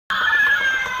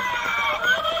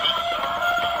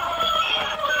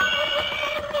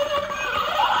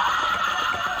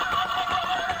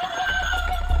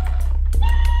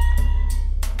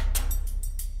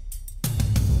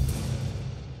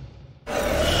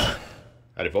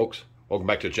Howdy folks, welcome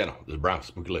back to the channel. This is Brown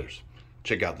Spooky Letters.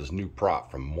 Check out this new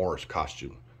prop from Morris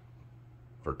Costume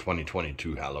for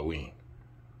 2022 Halloween.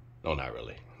 No, not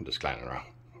really, I'm just clowning around.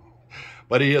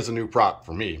 But he is a new prop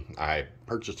for me. I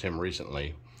purchased him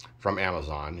recently from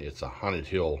Amazon. It's a Haunted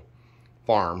Hill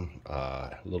Farm,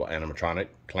 little animatronic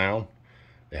clown.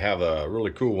 They have a really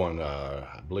cool one,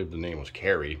 I believe the name was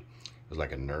Carrie. It was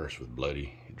like a nurse with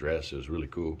bloody dress. It was really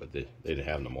cool, but they didn't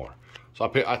have no more. So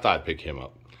I thought I'd pick him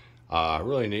up.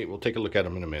 Really neat. We'll take a look at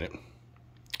him in a minute.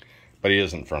 But he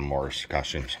isn't from Morris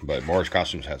Costumes. But Morris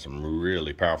Costumes had some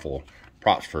really powerful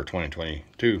props for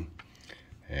 2022.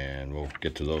 And we'll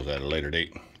get to those at a later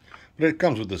date. But it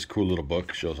comes with this cool little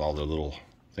book. It shows all the little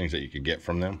things that you could get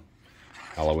from them.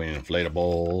 Halloween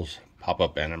inflatables,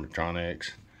 pop-up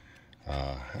animatronics.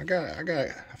 I got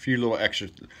a few little extra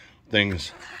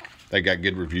things that got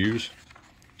good reviews.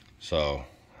 So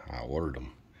I ordered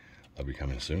them. They'll be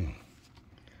coming soon.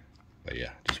 But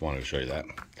yeah, just wanted to show you that.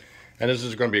 And this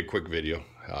is going to be a quick video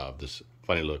of this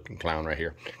funny looking clown right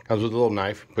here. Comes with a little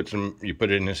knife. You put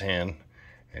it in his hand,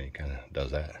 and he kind of does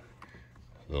that.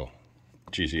 A little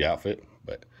cheesy outfit,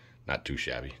 but not too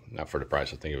shabby. Not for the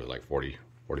price. I think it was like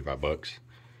 45 bucks.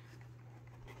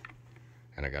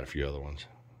 And I got a few other ones.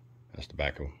 That's the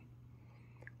back of them.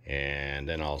 And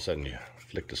then all of a sudden you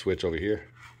flick the switch over here.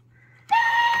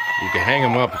 You can hang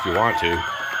him up if you want to.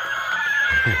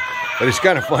 But it's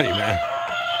kind of funny, man.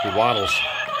 He waddles.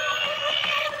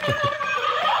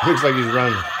 Looks like he's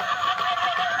running.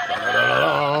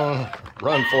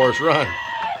 Run, Forrest, run.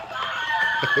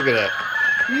 Look at that.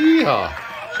 Yeehaw.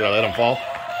 Should I let him fall?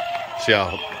 See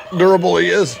how durable he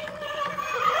is?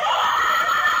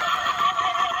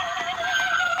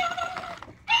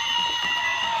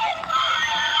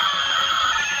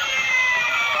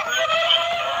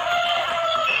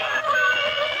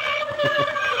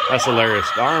 That's hilarious.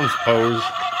 The arms pose.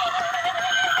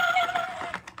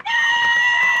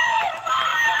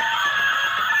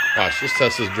 Watch, this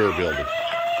tests his durability.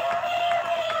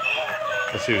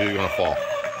 Let's see if he's gonna fall.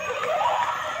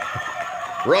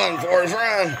 Run, Forrest,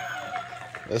 run!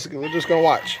 We're just gonna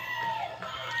watch.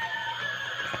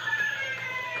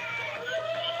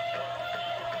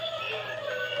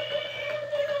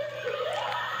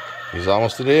 He's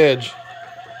almost to the edge.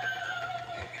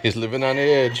 He's living on the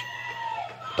edge.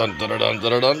 Dun, dun, dun,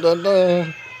 dun, dun, dun,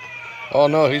 dun. Oh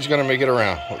no, he's gonna make it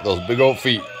around with those big old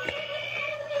feet.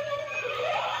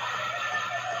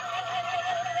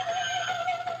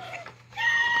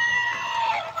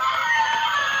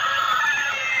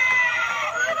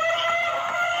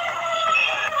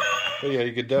 But yeah,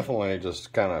 you could definitely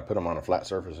just kind of put him on a flat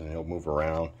surface and he'll move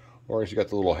around. Or if you got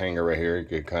the little hanger right here, you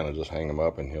could kind of just hang him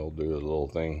up and he'll do a little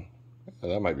thing. And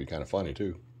that might be kind of funny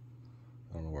too.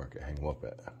 I don't know where I could hang him up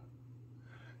at.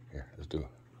 Here, let's do it.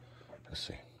 Let's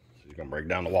see. So he's gonna break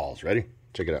down the walls. Ready?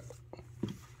 Check it out.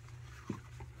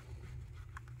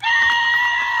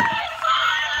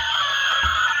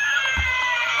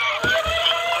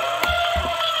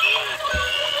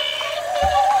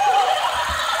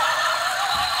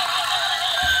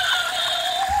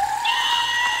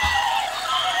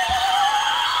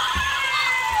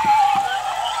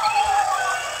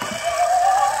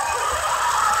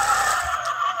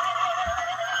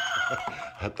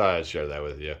 I thought I'd share that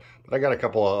with you. But I got a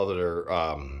couple of other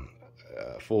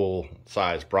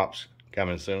full-size props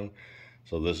coming soon.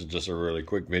 So this is just a really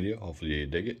quick video. Hopefully you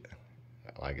dig it.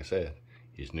 Like I said,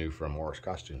 he's new from Morris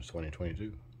Costumes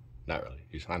 2022. Not really.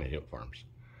 He's Haunted Hill Farms.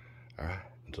 All right.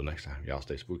 Until next time, y'all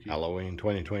stay spooky. Halloween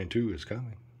 2022 is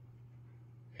coming.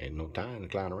 Ain't no time to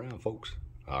clown around, folks.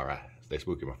 All right. Stay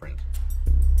spooky, my friends.